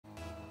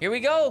Here we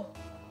go.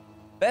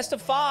 Best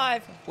of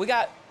 5. We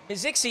got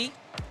mzxy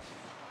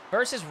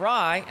versus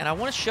rxii. And I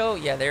want to show...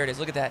 Yeah, there it is.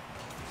 Look at that.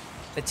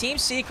 The Team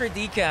Secret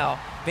decal.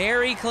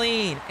 Very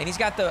clean. And he's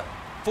got the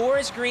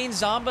forest green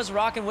Zombas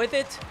rocking with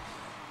it.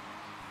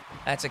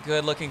 That's a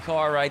good-looking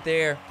car right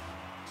there.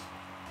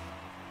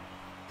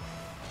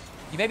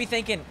 You may be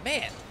thinking,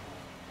 man,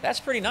 that's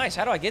pretty nice.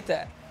 How do I get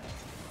that?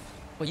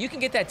 Well, you can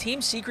get that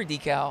Team Secret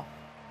decal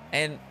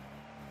and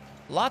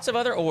lots of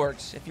other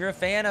orgs. If you're a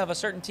fan of a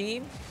certain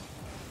team,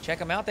 check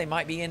them out. They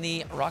might be in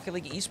the Rocket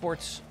League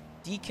Esports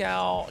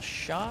decal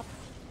shop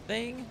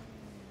thing.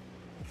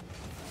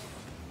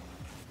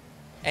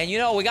 And you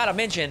know, we got to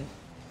mention,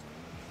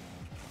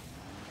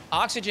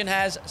 Oxygen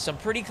has some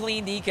pretty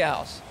clean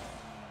decals.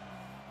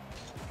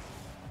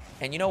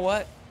 And you know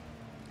what?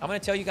 I'm going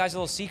to tell you guys a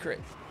little secret.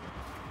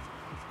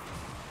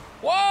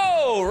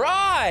 Whoa,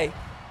 rxii!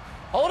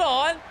 Hold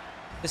on.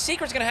 The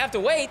secret's going to have to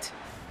wait.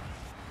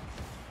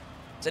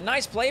 It's a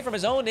nice play from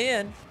his own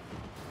end.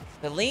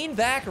 The lean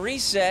back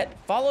reset,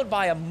 followed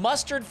by a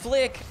mustard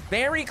flick.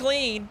 Very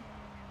clean.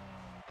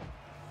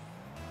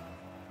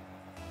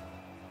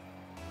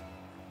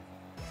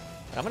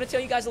 But I'm going to tell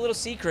you guys a little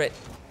secret.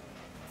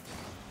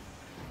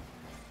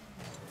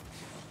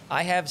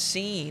 I have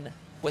seen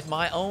with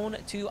my own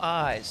 2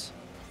 eyes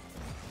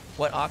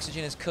what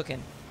Oxygen is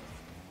cooking.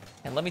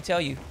 And let me tell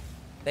you,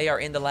 they are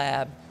in the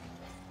lab.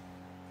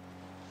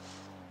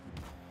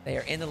 They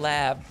are in the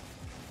lab.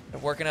 They're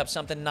working up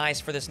something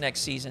nice for this next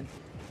season.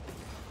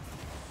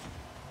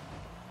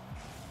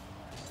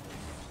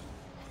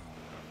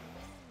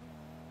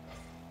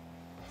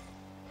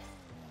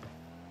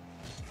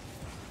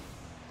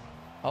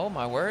 Oh,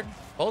 my word.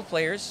 Both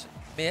players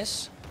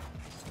miss.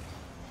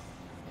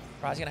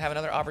 Probably going to have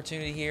another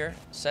opportunity here.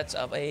 Sets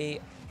up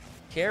a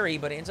carry,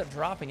 but ends up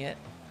dropping it.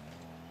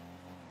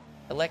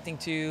 Electing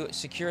to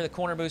secure the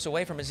corner boost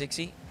away from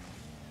mzxy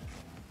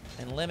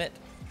and limit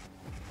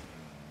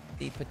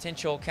the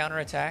potential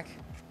counterattack.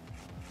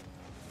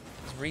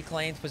 He's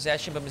reclaimed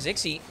possession, but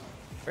mzxy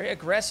very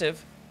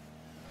aggressive.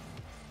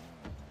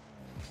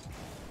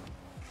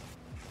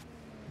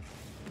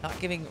 Not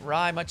giving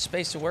rxii much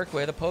space to work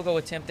with. A pogo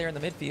attempt there in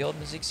the midfield.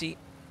 mzxy,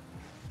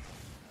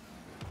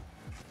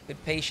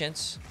 good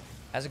patience.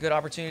 Has a good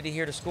opportunity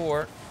here to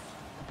score.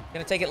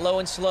 Gonna take it low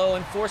and slow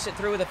and force it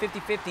through with a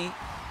 50-50.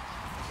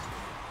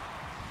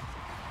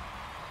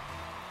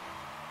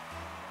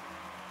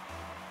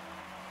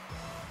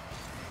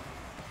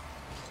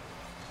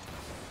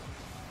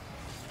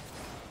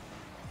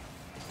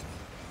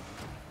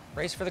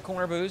 Race for the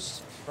corner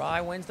boost.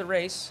 rxii wins the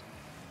race.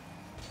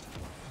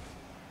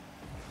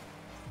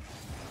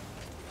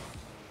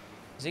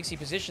 mzxy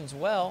positions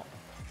well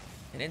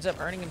and ends up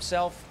earning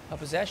himself a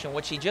possession,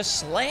 which he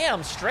just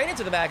slams straight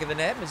into the back of the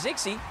net.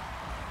 mzxy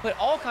put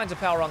all kinds of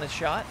power on this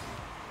shot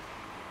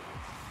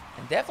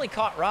and definitely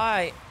caught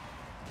rxii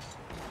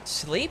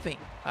sleeping.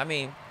 I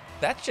mean,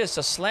 that's just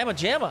a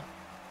slamma-jamma.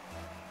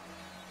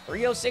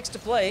 3:06 to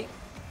play.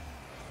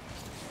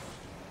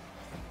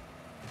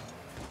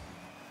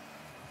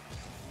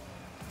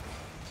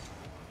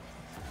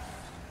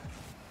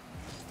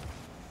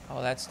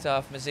 Oh, that's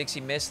tough.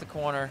 mzxy missed the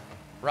corner.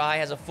 rxii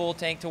has a full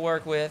tank to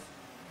work with.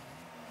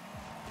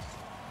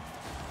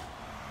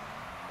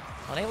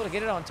 Unable to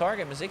get it on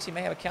target. mzxy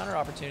may have a counter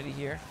opportunity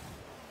here.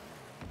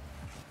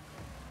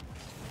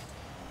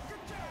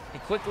 He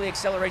quickly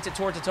accelerates it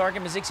towards the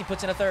target. mzxy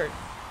puts in a third.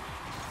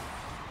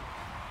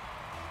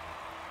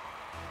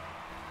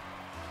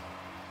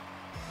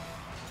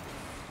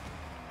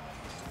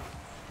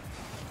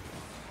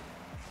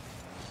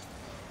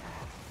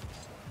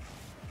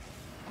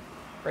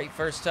 Great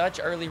first touch,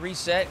 early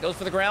reset, goes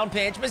for the ground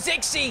pinch.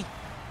 mzxy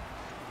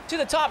to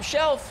the top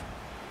shelf.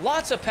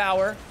 Lots of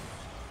power.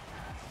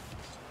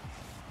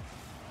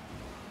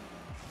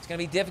 It's going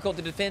to be difficult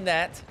to defend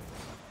that.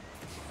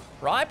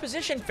 rxii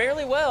positioned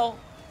fairly well,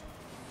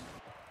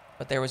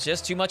 but there was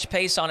just too much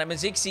pace on it.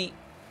 mzxy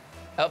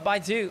up by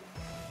 2.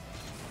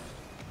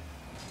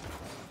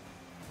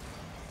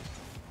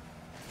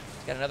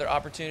 Got another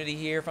opportunity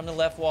here from the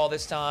left wall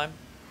this time.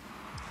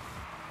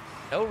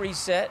 No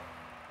reset.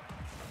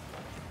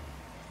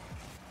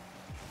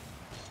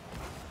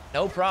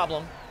 No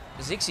problem.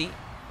 mzxy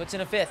puts in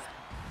a 5th.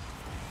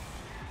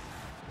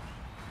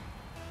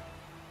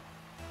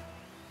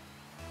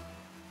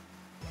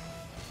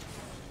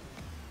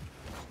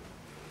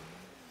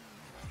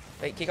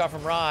 Great kickoff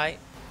from rxii.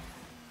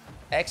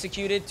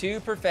 Executed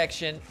to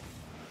perfection.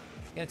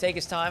 Going to take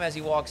his time as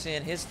he walks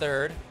in his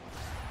 3rd.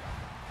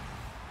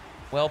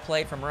 Well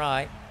played from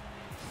rxii.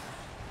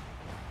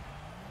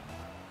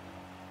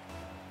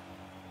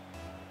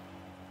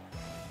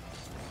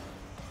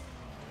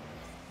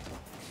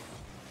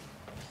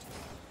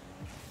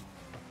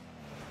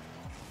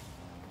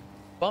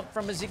 Bump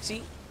from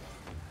mzxy.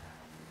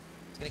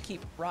 It's going to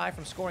keep rxii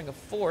from scoring a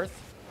 4th.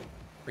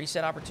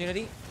 Reset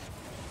opportunity.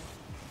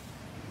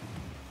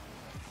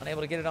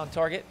 Unable to get it on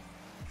target.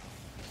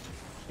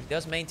 He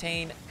does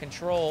maintain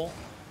control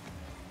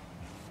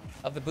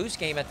of the boost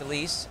game at the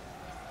least.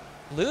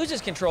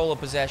 Loses control of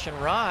possession.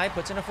 rxii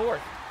puts in a 4th.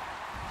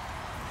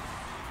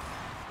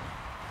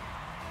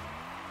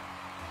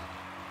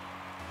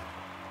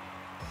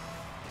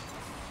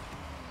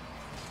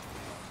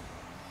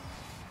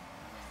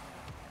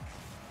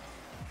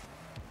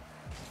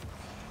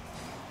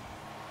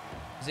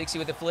 mzxy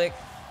with the flick.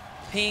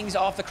 Pings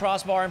off the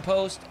crossbar and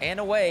post and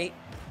away.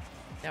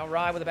 Now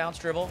Rye with a bounce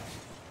dribble.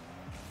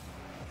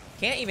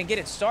 Can't even get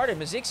it started.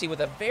 mzxy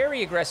with a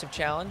very aggressive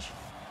challenge.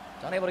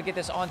 He's unable to get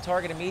this on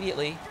target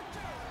immediately.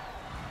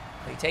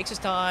 But he takes his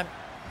time,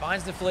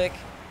 finds the flick,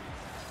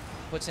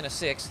 puts in a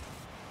 6th.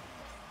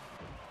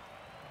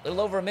 A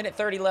little over a minute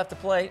 30 left to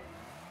play.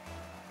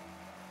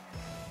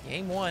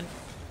 Game 1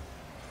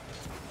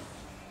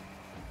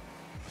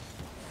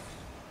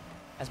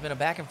 has been a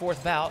back and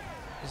forth bout.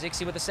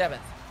 mzxy with the 7th.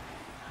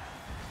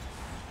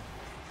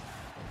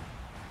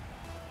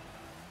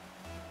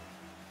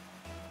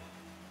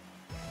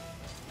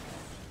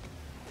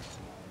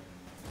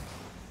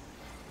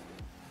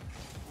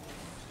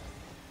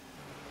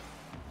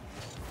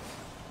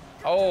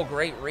 Oh,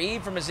 great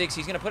read from mzxy.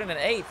 He's going to put in an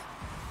 8th.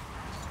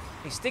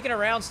 He's sticking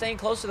around, staying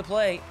close to the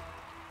plate,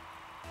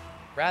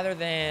 rather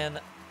than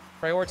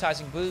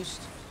prioritizing boost.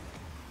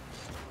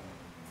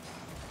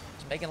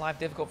 It's making life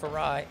difficult for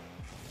Rye.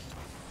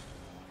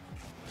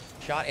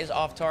 Shot is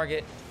off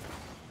target.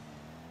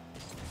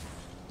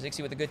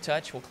 mzxy with a good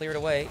touch will clear it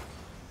away.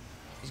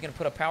 He's going to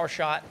put a power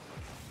shot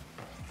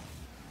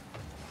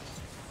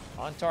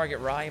on target.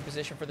 Rye in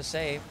position for the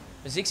save.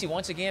 mzxy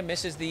once again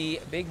misses the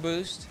big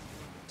boost.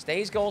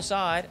 Stays goal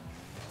side.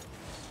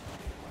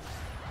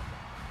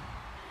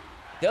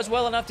 Does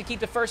well enough to keep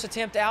the first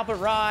attempt out, but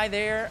Rye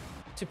there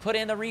to put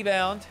in the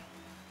rebound.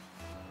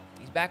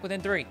 He's back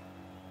within 3.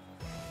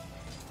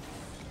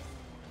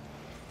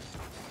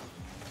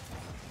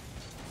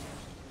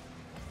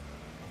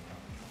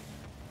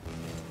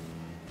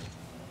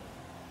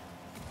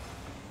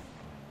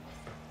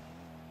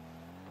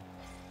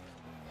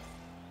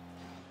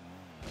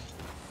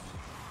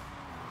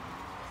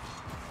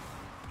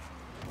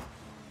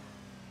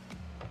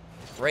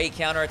 Great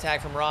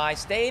counterattack from Rye.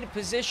 Stayed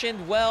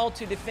positioned well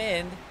to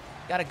defend.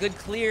 Got a good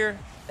clear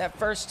that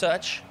first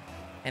touch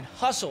and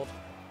hustled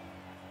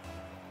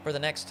for the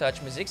next touch.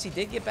 mzxy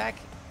did get back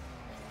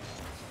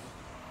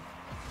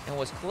and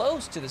was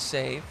close to the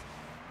save,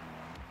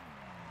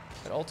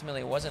 but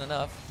ultimately it wasn't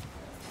enough.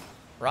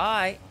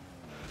 Rye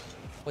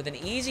with an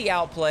easy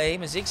outplay.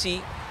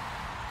 mzxy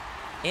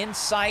in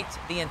sight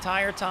the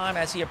entire time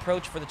as he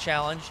approached for the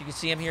challenge. You can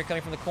see him here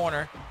coming from the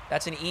corner.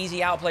 That's an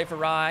easy outplay for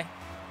Rye.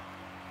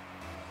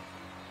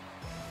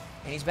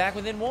 And he's back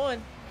within 1.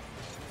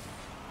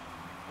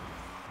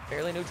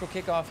 Fairly neutral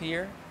kickoff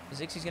here.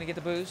 mzxy's going to get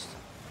the boost.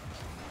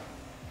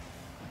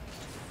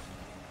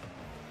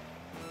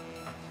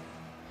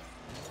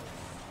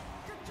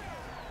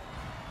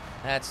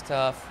 That's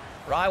tough.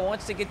 Rye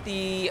wants to get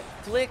the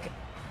flick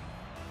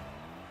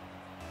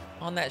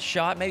on that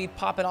shot. Maybe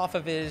pop it off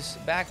of his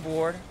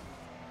backboard.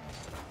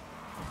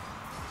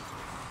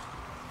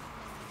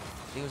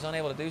 He was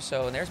unable to do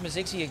so. And there's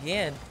mzxy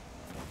again,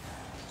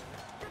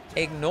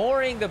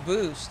 ignoring the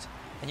boost.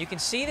 And you can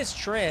see this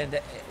trend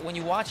when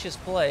you watch his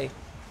play,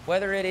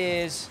 whether it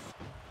is,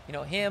 you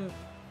know, him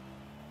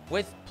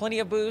with plenty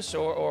of boost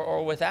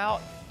or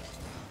without,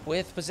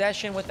 with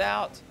possession,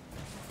 without.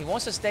 He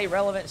wants to stay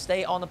relevant,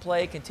 stay on the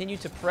play, continue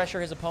to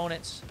pressure his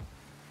opponents.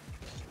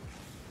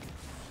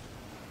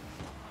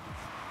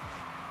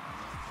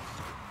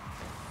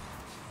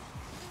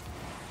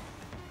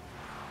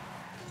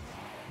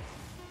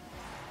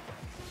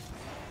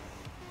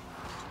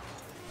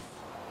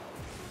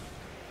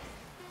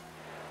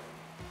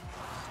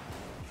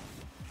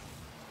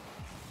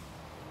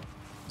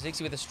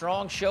 mzxy with a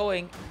strong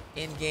showing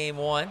in game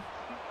 1.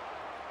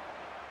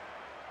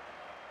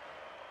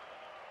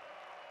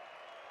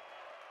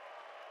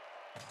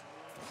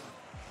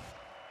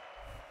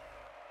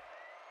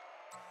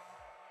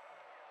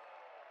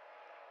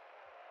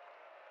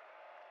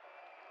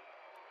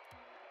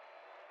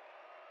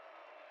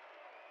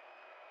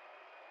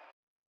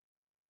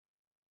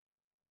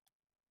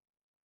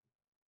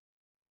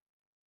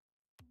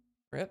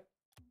 Rip.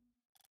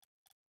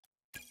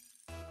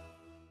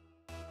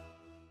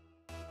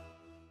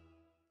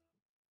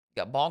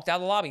 Got bonked out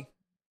of the lobby.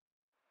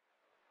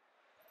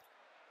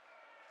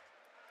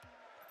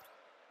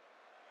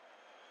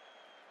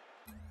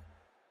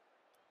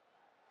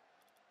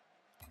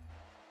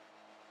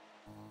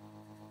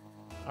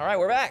 All right,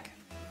 we're back.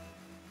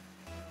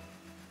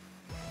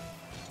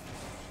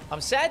 I'm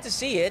sad to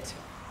see it.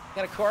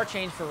 Got a car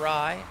change for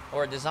Rye,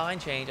 or a design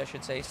change, I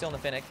should say. Still in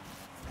the Finnick.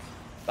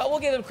 But we'll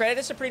give him credit.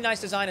 It's a pretty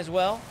nice design as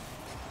well.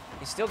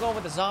 He's still going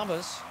with the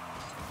Zombas,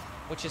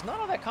 which is not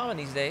all that common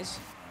these days.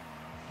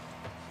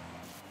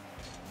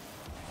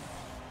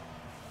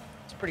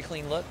 It's a pretty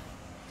clean look.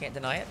 Can't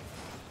deny it.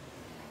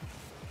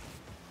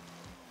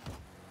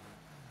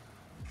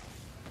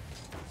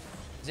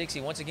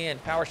 mzxy, once again,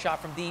 power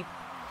shot from deep.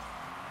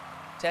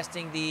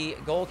 Testing the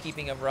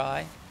goalkeeping of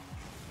Rye.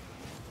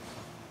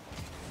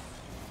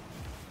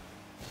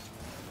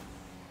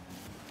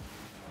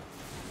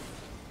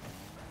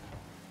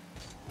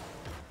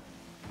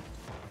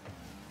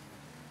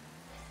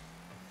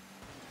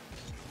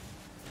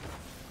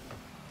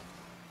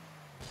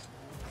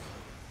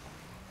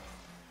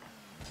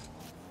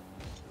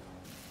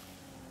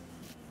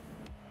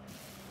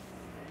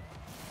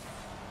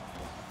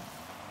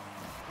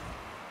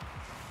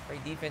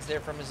 Great defense there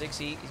from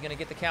mzxy. He's going to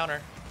get the counter.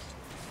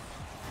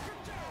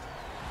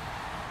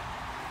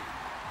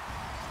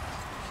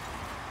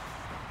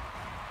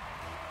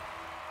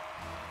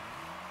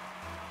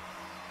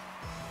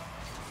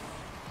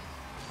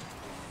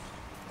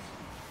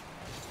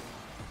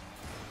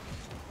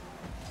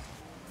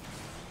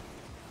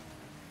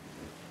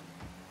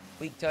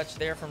 Weak touch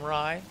there from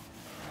rxii.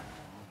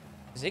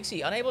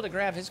 mzxy unable to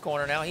grab his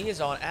corner now. He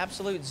is on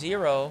absolute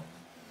zero.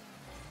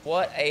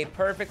 What a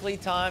perfectly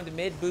timed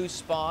mid-boost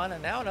spawn.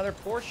 And now another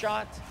poor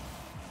shot,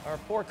 or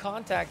poor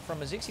contact from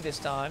mzxy this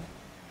time.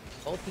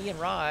 Both he and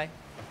rxii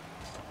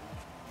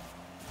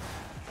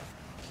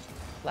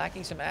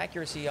lacking some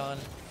accuracy on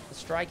the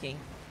striking.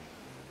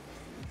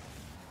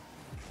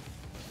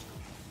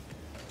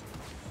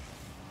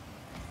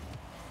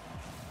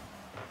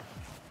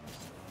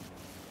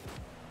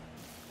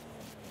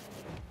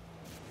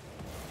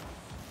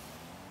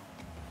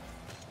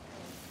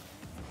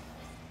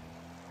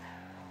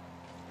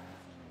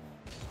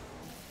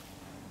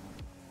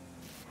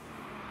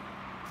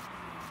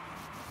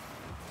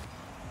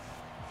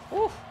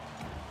 Whew.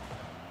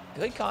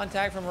 Good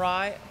contact from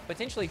rxii,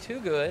 potentially too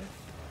good.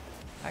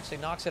 Actually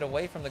knocks it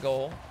away from the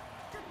goal.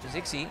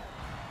 mzxy,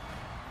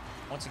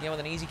 once again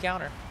with an easy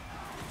counter.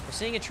 We're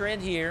seeing a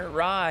trend here.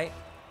 rxii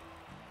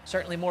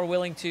certainly more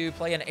willing to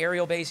play an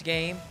aerial-based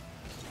game,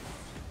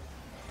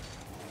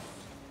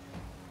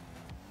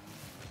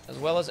 as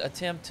well as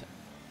attempt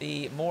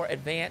the more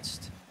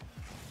advanced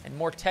and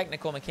more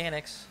technical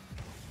mechanics.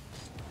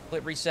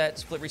 Flip resets,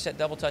 split reset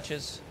double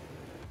touches.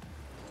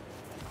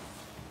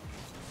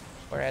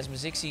 Whereas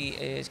mzxy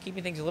is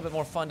keeping things a little bit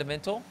more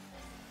fundamental,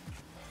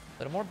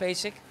 a little more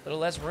basic, a little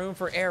less room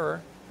for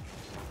error.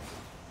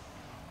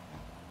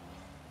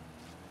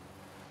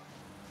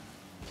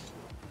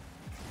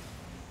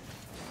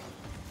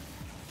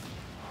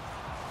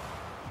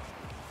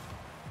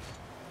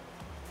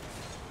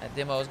 That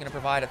demo is going to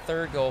provide a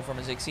third goal for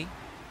mzxy.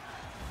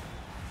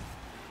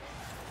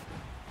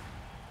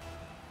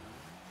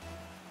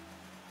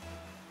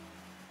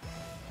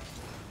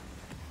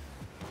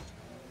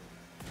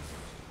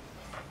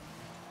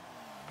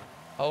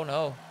 Oh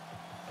no.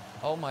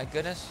 Oh my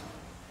goodness.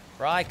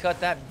 rxii cut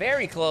that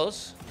very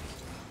close.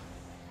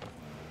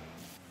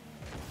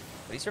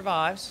 But he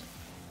survives.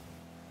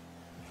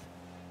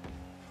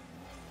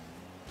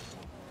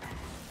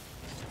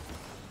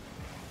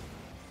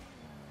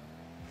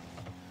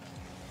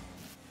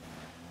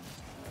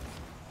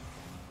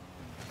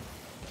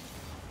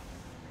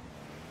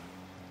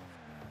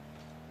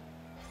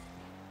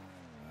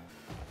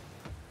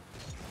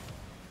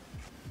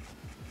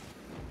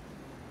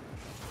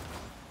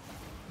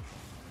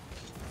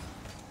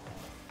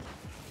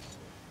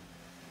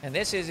 And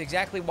this is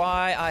exactly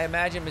why I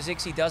imagine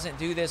mzxy doesn't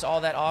do this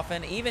all that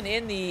often. Even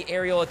in the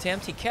aerial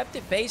attempt, he kept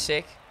it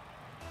basic.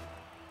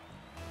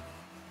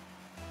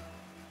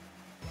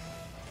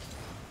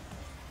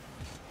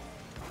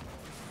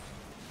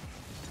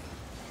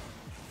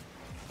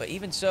 But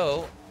even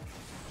so,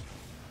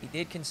 he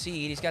did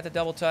concede. He's got the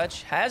double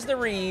touch, has the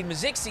read.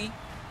 mzxy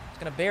is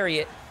going to bury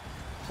it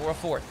for a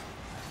fourth.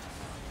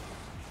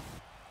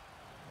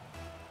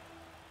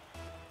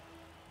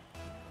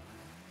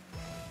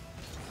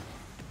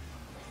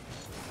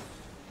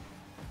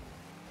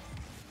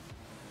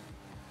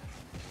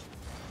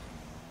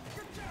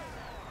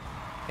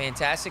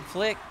 Fantastic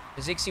flick.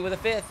 mzxy with a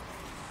fifth.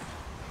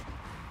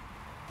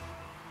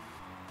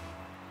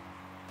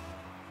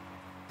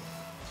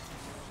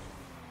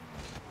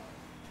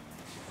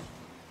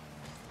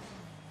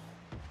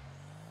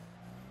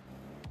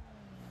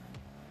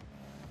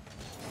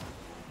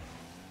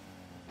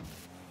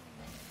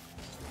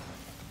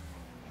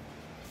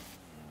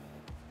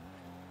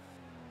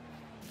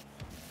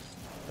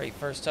 Great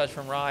first touch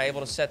from rxii,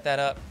 able to set that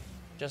up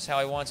just how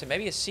he wants it.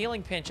 Maybe a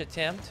ceiling pinch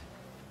attempt.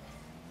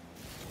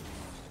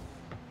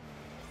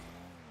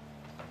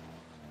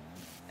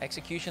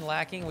 Execution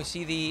lacking. We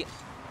see the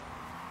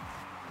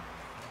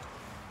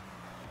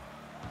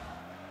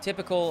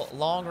typical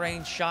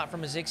long-range shot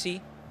from mzxy.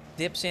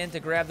 Dips in to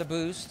grab the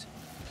boost.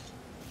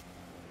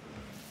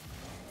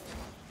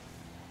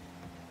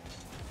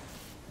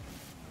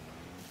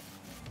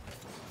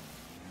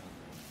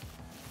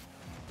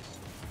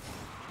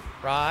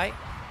 rxii.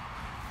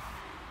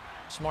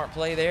 Smart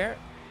play there.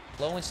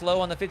 Low and slow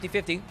on the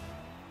 50-50.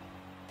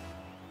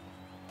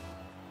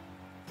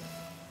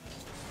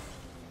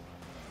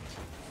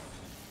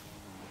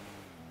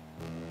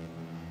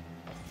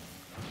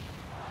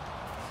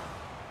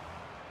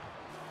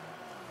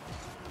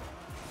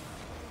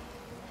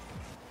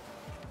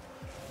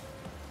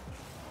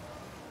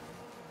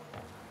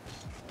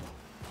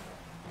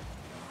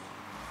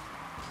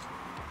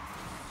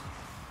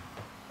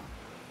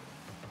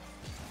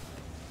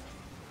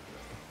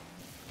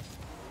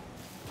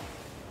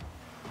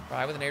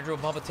 rxii with an air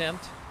dribble bump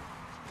attempt.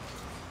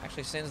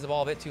 Actually sends the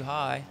ball a bit too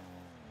high.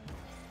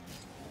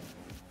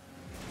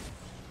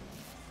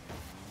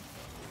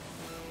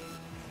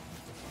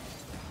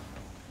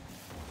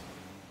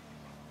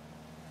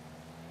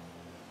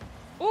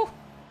 Ooh.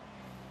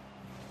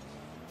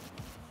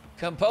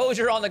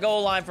 Composure on the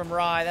goal line from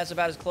Rye. That's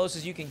about as close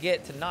as you can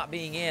get to not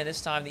being in.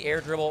 This time the air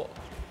dribble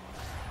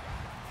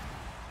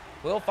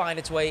will find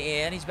its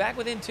way in. He's back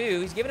within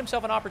 2. He's given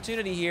himself an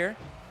opportunity here.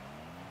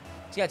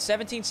 He's got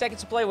 17 seconds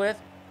to play with.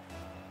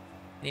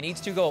 And he needs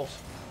 2 goals.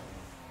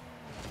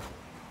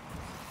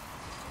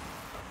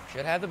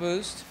 Should have the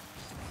boost.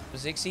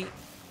 mzxy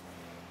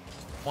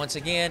once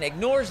again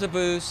ignores the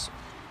boost,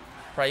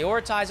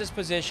 prioritizes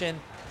position,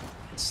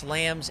 and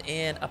slams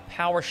in a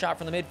power shot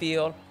from the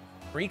midfield,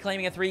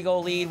 reclaiming a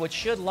 3-goal lead, which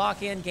should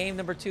lock in game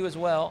number 2 as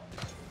well.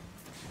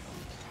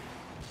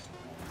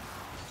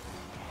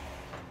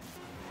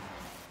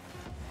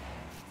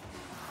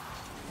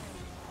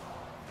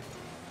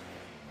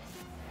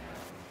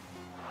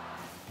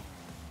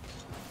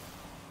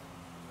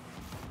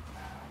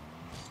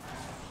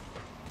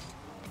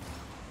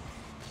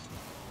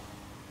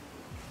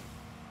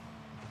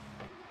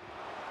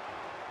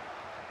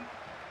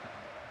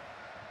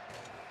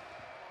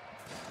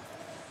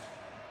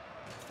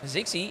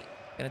 mzxy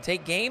gonna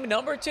take game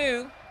number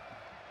 2.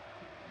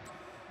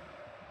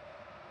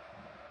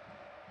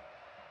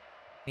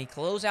 He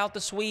close out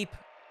the sweep.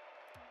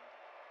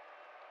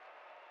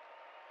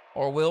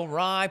 Or will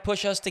Rye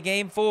push us to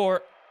game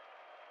 4?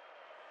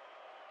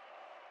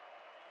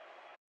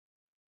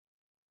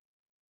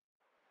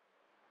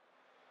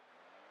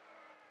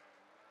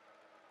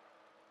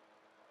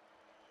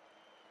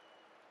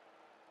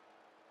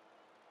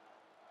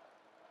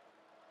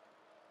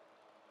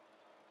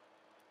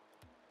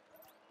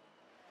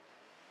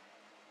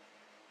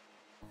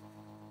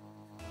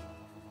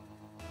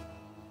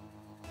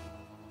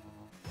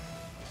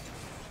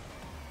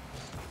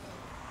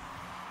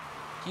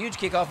 Huge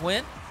kickoff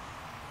win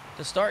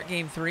to start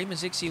game 3.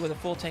 mzxy with a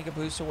full tank of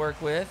boost to work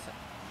with.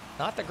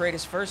 Not the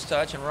greatest first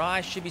touch, and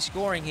Rye should be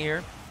scoring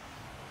here.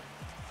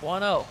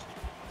 1-0.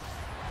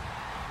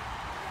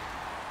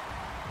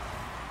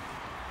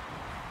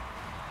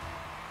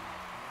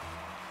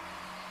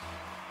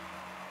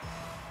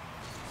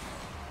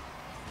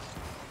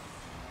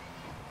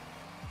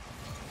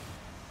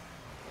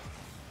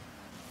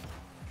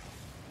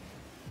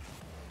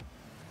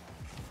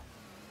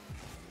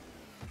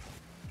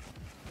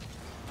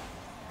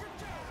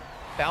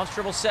 Bounce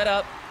dribble set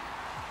up,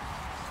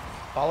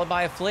 followed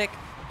by a flick.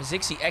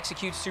 mzxy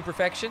executes to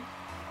perfection,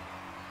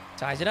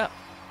 ties it up.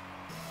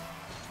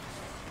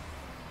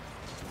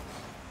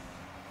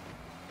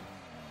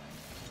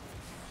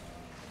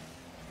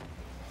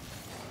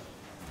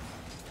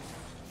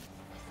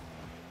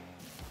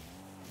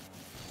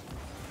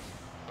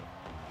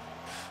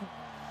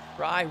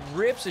 Rye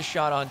rips a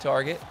shot on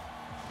target.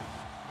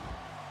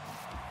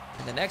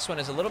 And the next one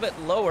is a little bit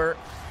lower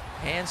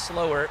and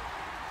slower.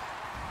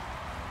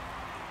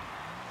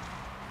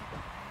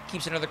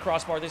 Keeps it under the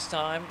crossbar this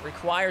time.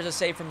 Requires a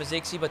save from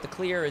mzxy, but the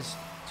clear is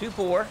too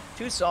poor,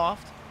 too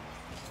soft.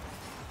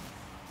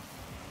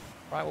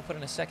 Right, we'll put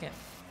in a second.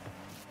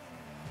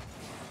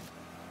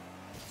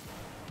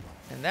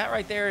 And that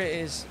right there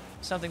is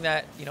something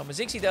that, you know,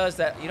 mzxy does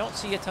that you don't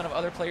see a ton of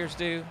other players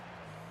do.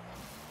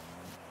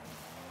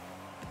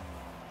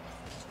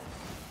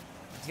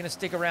 He's going to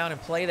stick around and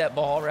play that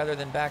ball rather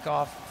than back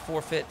off,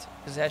 forfeit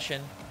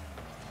possession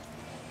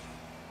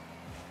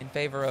in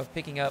favor of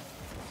picking up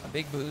a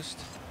big boost.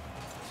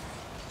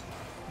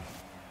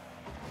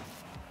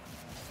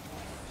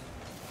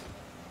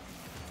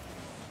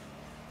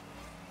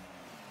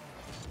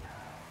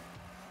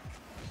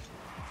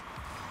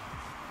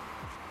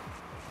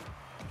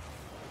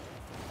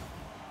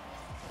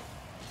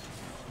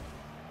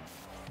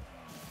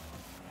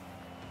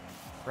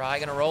 Rye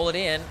gonna roll it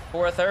in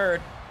for a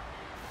third.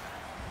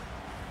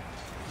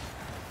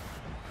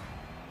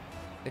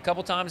 The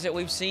couple times that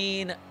we've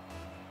seen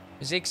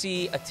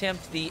mzxy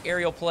attempt the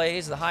aerial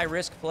plays, the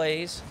high-risk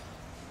plays,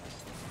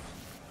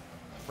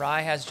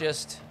 Rye has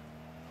just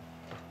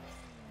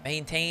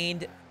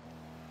maintained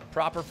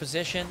proper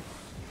position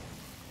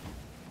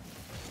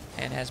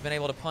and has been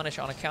able to punish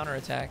on a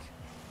counterattack.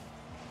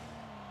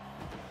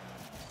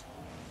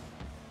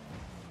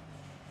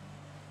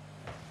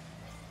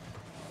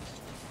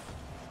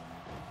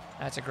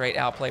 That's a great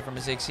outplay from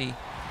mzxy.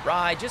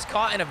 Rye just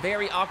caught in a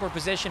very awkward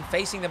position,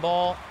 facing the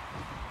ball,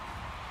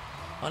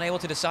 unable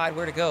to decide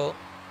where to go.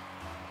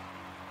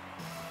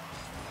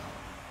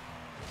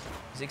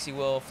 mzxy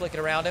will flick it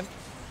around him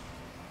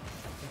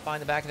and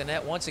find the back of the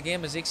net. Once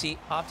again, mzxy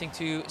opting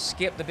to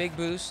skip the big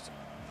boost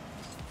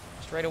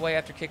straight away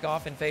after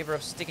kickoff in favor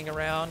of sticking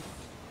around,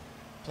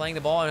 playing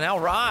the ball. And now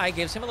Rye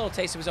gives him a little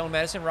taste of his own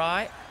medicine.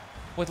 Rye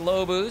with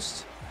low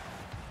boost.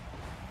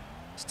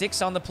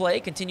 Sticks on the play,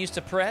 continues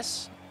to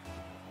press.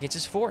 Gets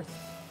his 4th.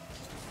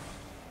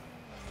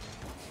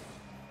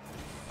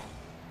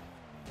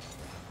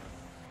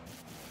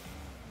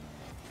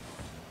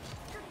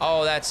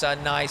 Oh, that's a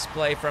nice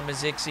play from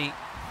mzxy.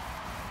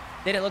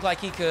 Didn't look like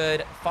he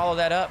could follow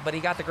that up, but he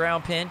got the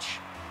ground pinch.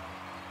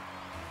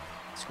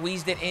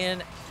 Squeezed it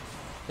in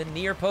the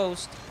near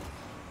post.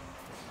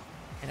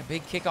 And a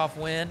big kickoff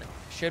win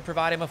should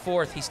provide him a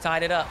 4th. He's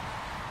tied it up.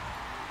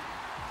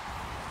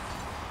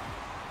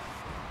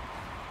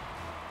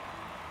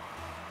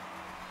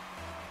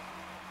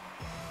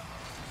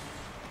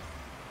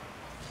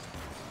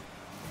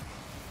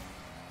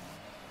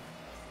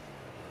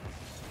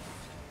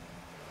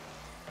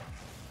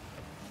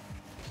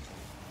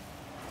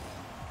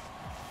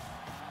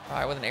 All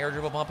right, with an air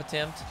dribble bump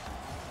attempt.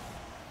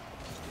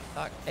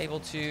 Not able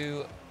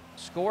to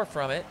score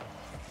from it.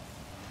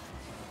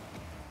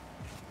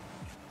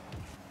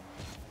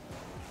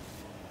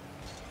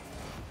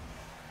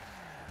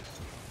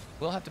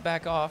 We'll have to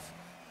back off.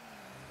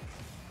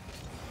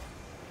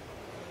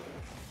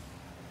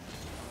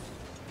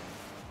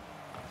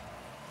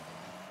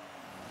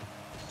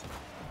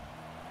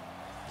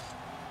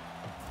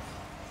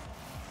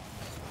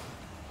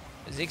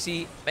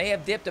 mzxy may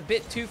have dipped a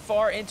bit too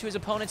far into his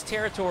opponent's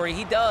territory.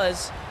 He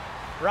does.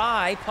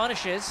 rxii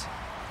punishes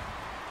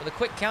with a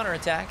quick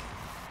counterattack.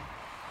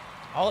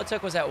 All it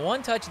took was that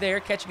one touch there,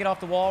 catching it off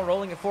the wall,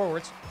 rolling it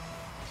forwards.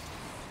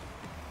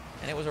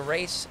 And it was a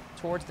race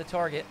towards the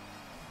target.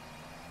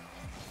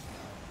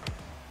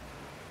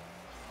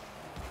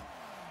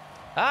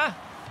 Ah!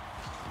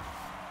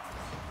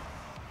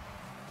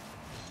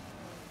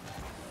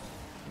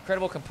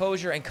 Incredible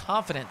composure and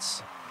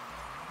confidence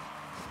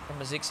from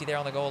mzxy there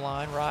on the goal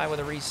line. rxii with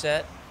a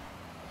reset.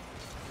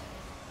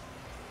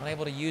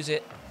 Unable to use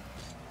it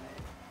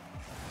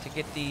to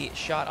get the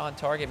shot on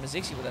target.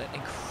 mzxy with an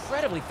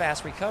incredibly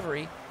fast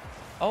recovery.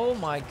 Oh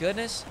my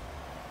goodness.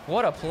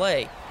 What a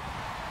play.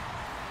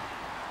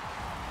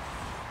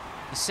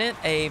 He sent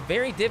a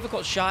very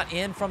difficult shot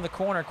in from the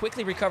corner.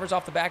 Quickly recovers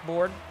off the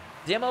backboard.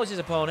 Demos his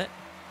opponent.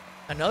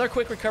 Another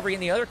quick recovery in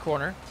the other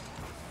corner.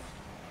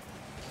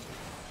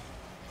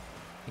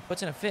 He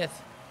puts in a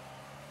fifth.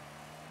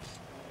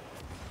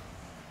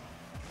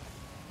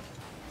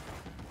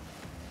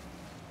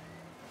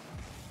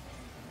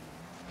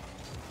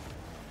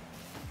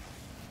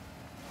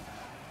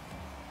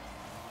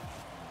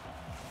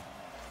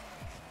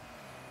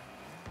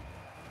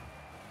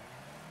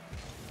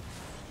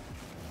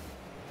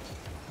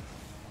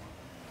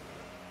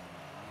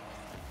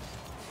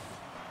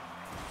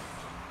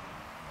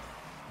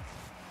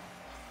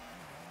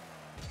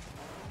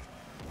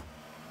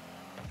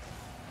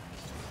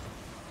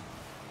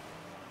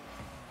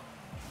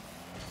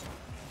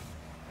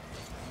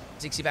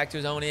 mzxy back to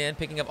his own end,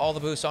 picking up all the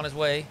boosts on his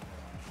way.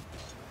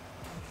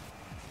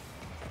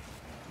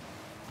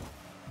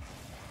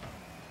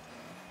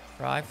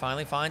 rxii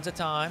finally finds a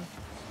time.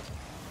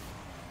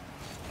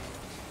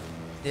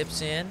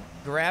 Dips in,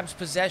 grabs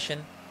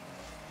possession.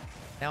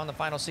 Now in the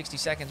final 60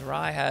 seconds,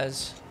 rxii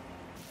has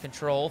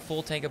control,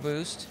 full tank of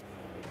boost.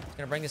 He's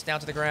gonna bring this down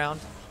to the ground.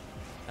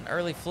 An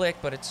early flick,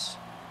 but it's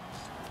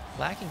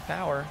lacking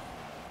power.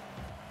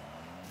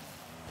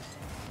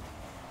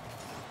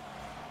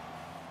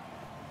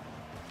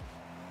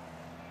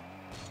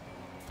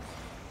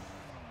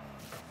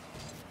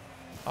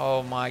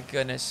 Oh my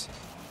goodness.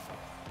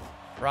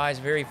 rxii is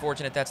very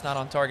fortunate that's not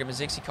on target.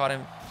 mzxy caught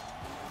him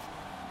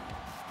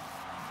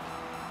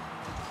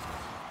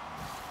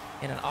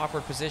in an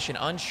awkward position,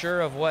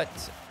 unsure of what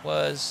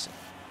was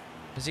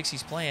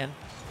mzxy's plan.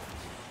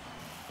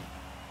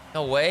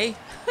 No way.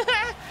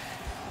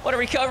 What a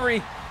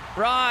recovery.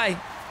 rxii.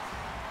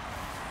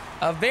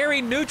 A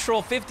very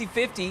neutral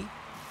 50-50.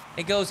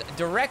 It goes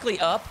directly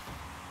up,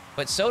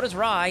 but so does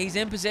rxii. He's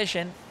in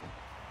position.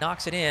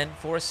 Knocks it in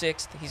for a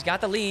sixth. He's got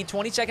the lead.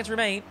 20 seconds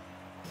remain.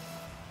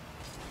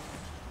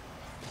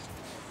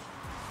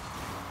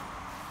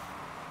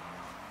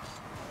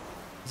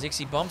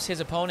 mzxy bumps his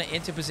opponent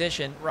into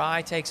position.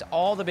 rxii takes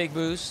all the big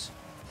boosts.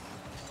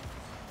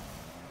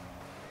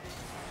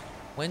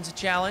 Wins the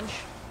challenge.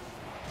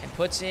 And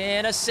puts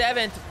in a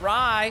seventh.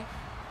 rxii.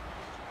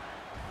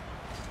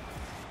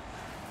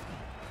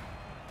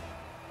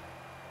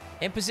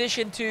 In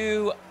position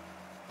to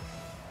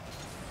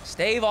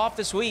stave off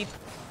the sweep.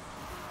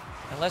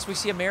 Unless we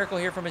see a miracle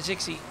here from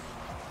mzxy.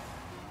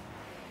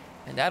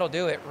 And that'll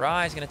do it.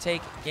 rxii is going to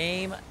take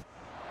game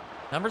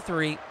number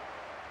 3.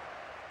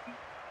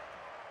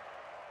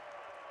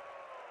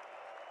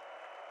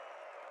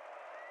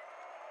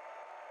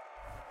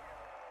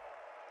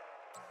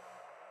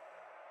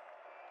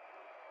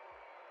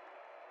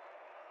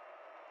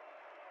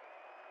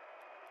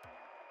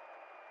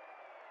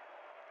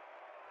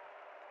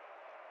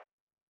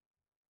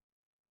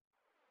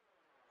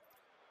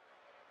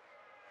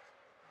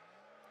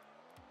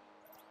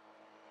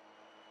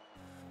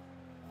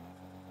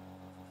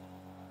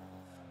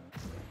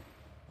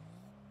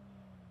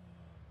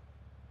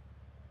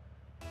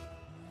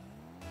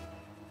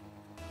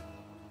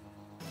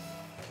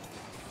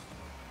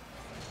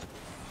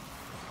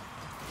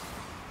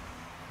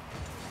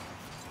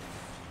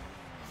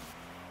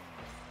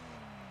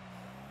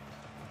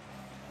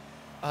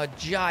 A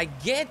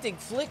gigantic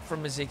flick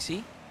from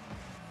mzxy.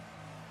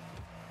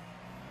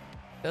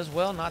 Does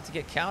well not to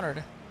get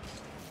countered.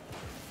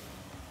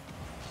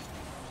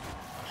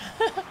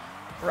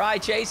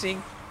 rxii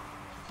chasing.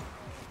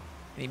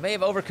 And he may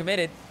have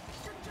overcommitted.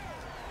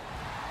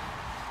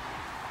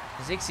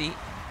 mzxy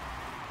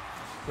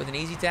with an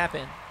easy tap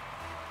in.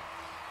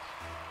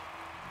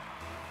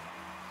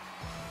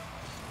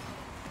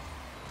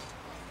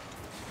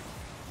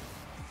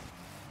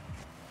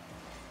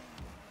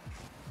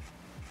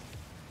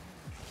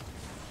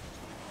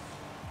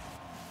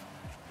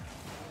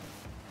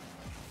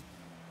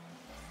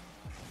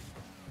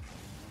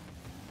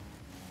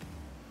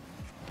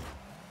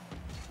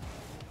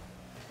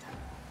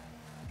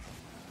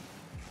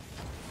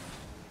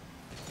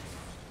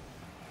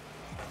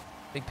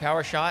 Big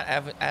power shot,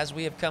 as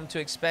we have come to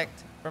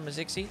expect from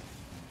mzxy.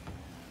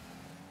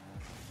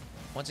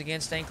 Once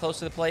again, staying close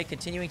to the plate,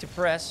 continuing to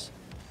press.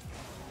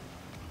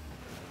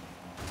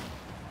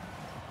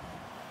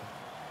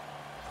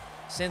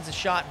 Sends the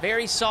shot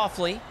very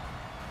softly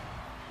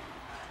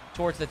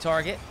towards the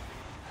target.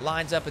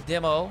 Lines up a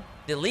demo,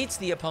 deletes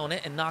the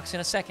opponent, and knocks in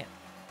a second.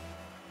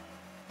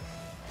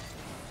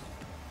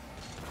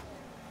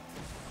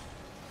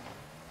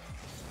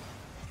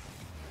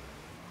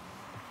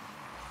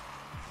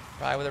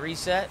 Try with a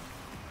reset.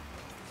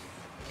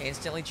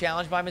 Instantly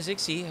challenged by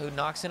mzxy, who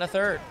knocks in a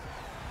third.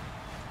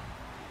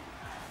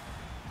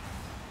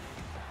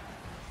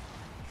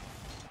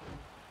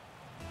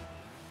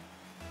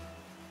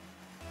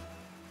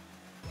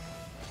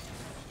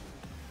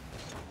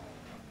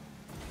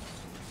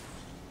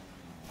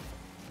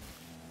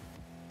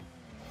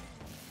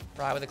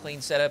 Try with a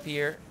clean setup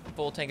here.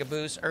 Full tank of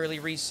boost, early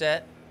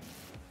reset.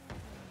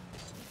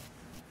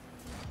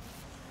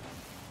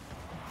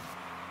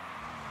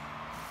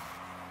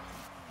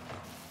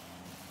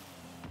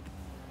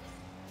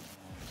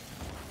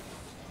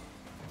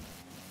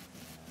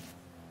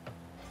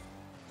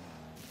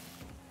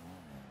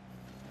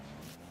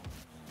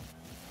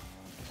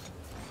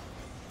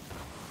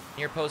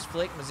 Near post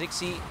flick,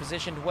 mzxy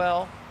positioned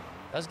well.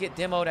 Does get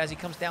demoed as he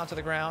comes down to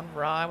the ground.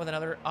 rxii with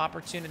another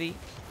opportunity.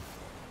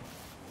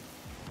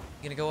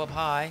 Gonna go up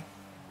high.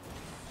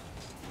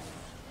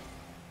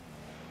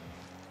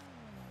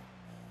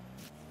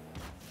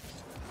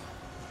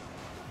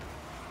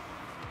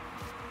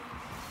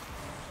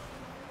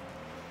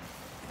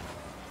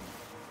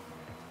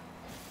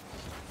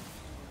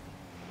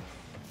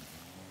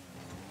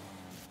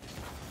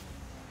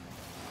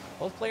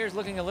 Both players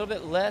looking a little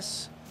bit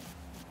less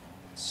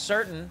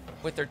certain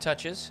with their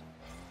touches.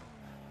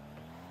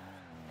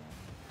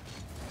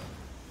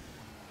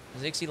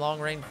 mzxy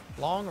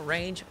long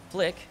range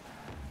flick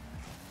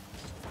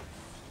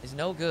is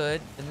no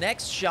good. The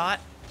next shot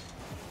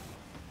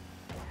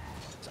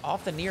is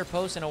off the near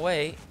post and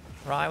away.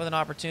 rxii with an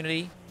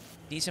opportunity.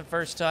 Decent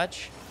first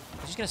touch.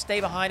 He's just going to stay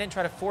behind it and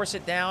try to force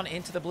it down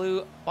into the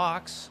blue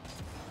box.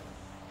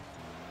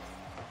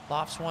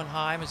 Lofts one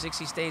high.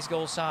 mzxy stays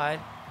goal side.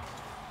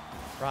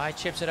 rxii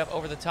chips it up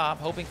over the top,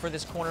 hoping for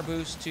this corner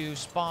boost to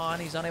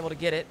spawn. He's unable to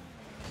get it.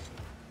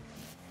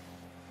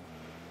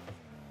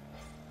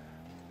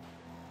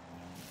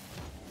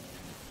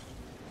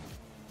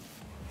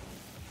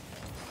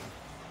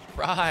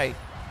 rxii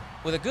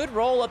with a good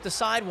roll up the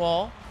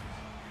sidewall.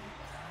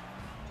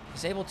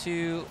 He's able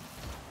to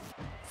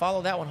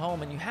follow that one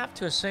home, and you have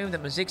to assume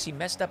that mzxy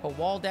messed up a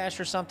wall dash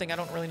or something. I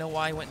don't really know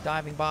why he went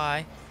diving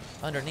by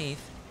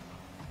underneath.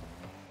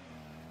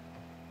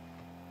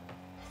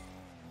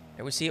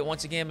 Here we see it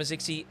once again,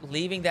 mzxy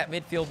leaving that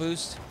midfield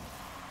boost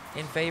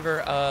in favor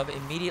of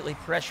immediately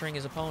pressuring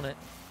his opponent.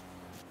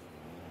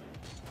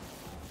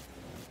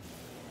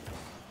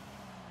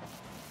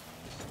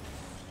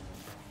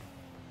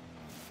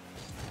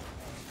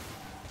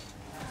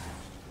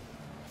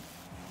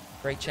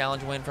 Great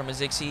challenge win from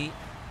mzxy.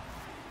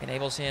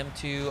 Enables him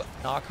to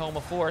knock home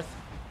a fourth.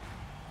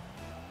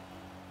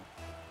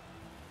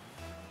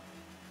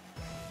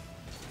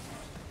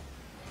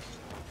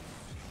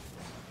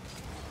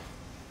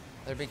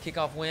 Another big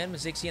kickoff win.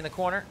 mzxy in the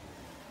corner.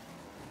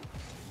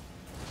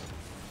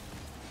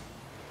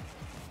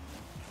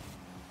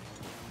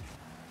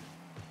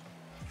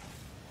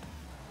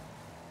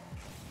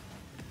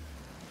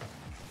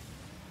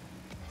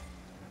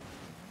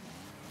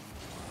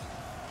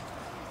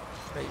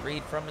 Great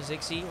read from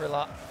mzxy.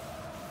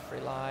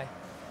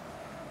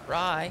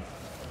 rxii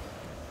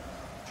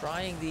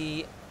trying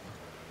the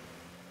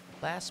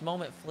last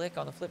moment flick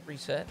on the flip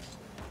reset.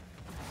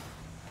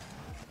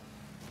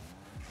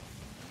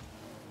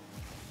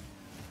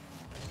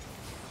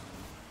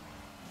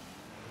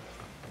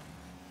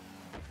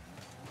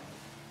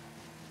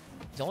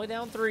 He's only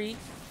down 3.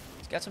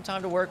 He's got some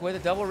time to work with. A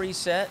double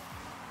reset.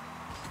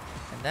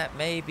 And that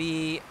may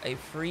be a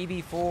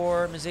freebie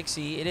for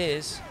mzxy. It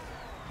is.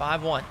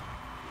 5-1.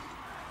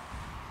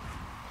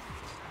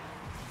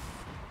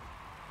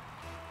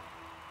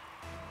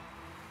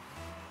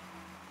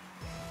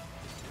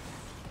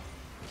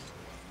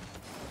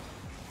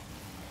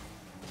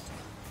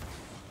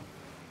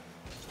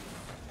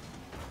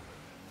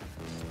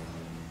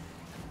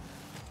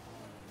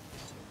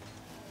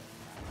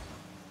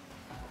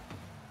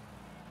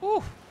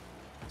 Whew.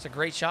 It's a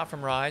great shot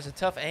from rxii. A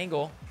tough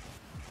angle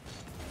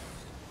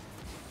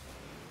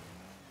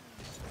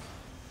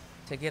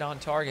to get on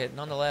target.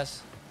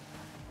 Nonetheless,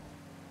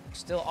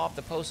 still off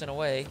the post and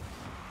away.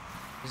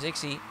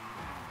 mzxy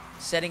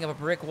setting up a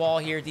brick wall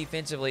here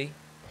defensively.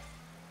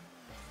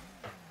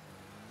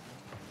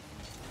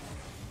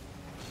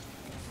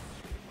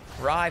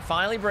 rxii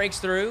finally breaks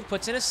through,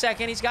 puts in a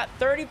second. He's got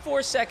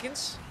 34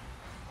 seconds.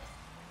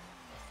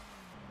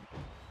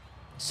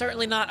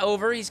 Certainly not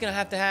over. He's going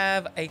to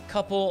have a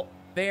couple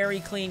very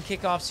clean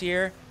kickoffs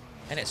here,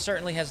 and it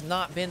certainly has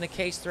not been the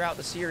case throughout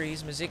the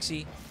series.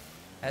 mzxy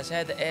has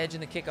had the edge in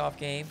the kickoff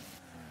game.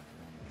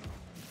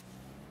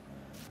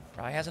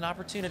 rxii has an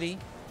opportunity.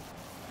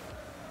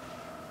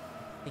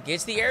 He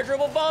gets the air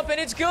dribble bump, and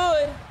it's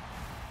good.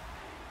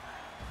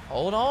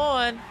 Hold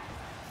on.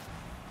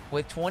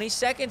 With 20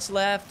 seconds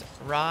left,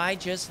 Rye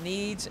just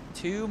needs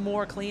 2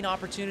 more clean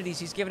opportunities.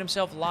 He's given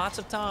himself lots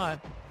of time.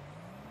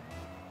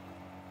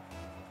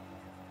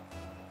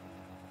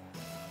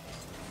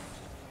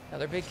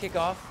 Another big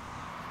kickoff.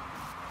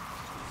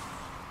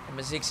 And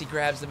mzxy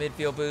grabs the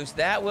midfield boost.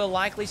 That will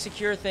likely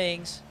secure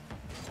things.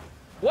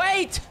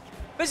 Wait!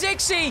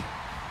 mzxy!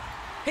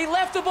 He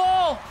left the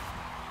ball!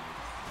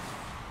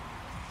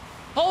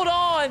 Hold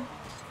on!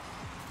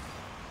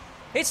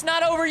 It's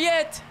not over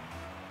yet!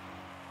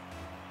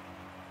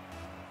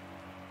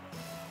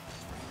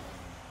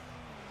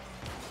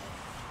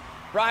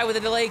 Rye with a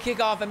delayed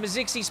kickoff, and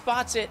mzxy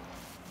spots it.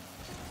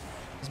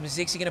 Is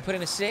mzxy going to put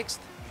in a 6th?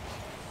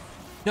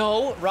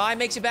 No, Rye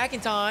makes it back in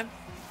time.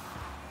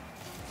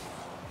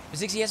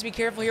 mzxy has to be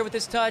careful here with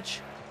this touch.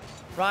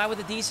 Rye with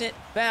a decent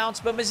bounce,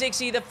 but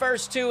mzxy the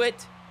first to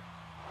it.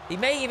 He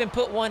may even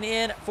put one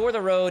in for the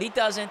road. He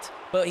doesn't,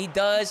 but he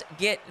does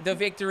get the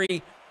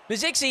victory.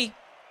 mzxy,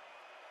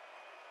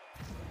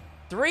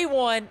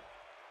 3-1.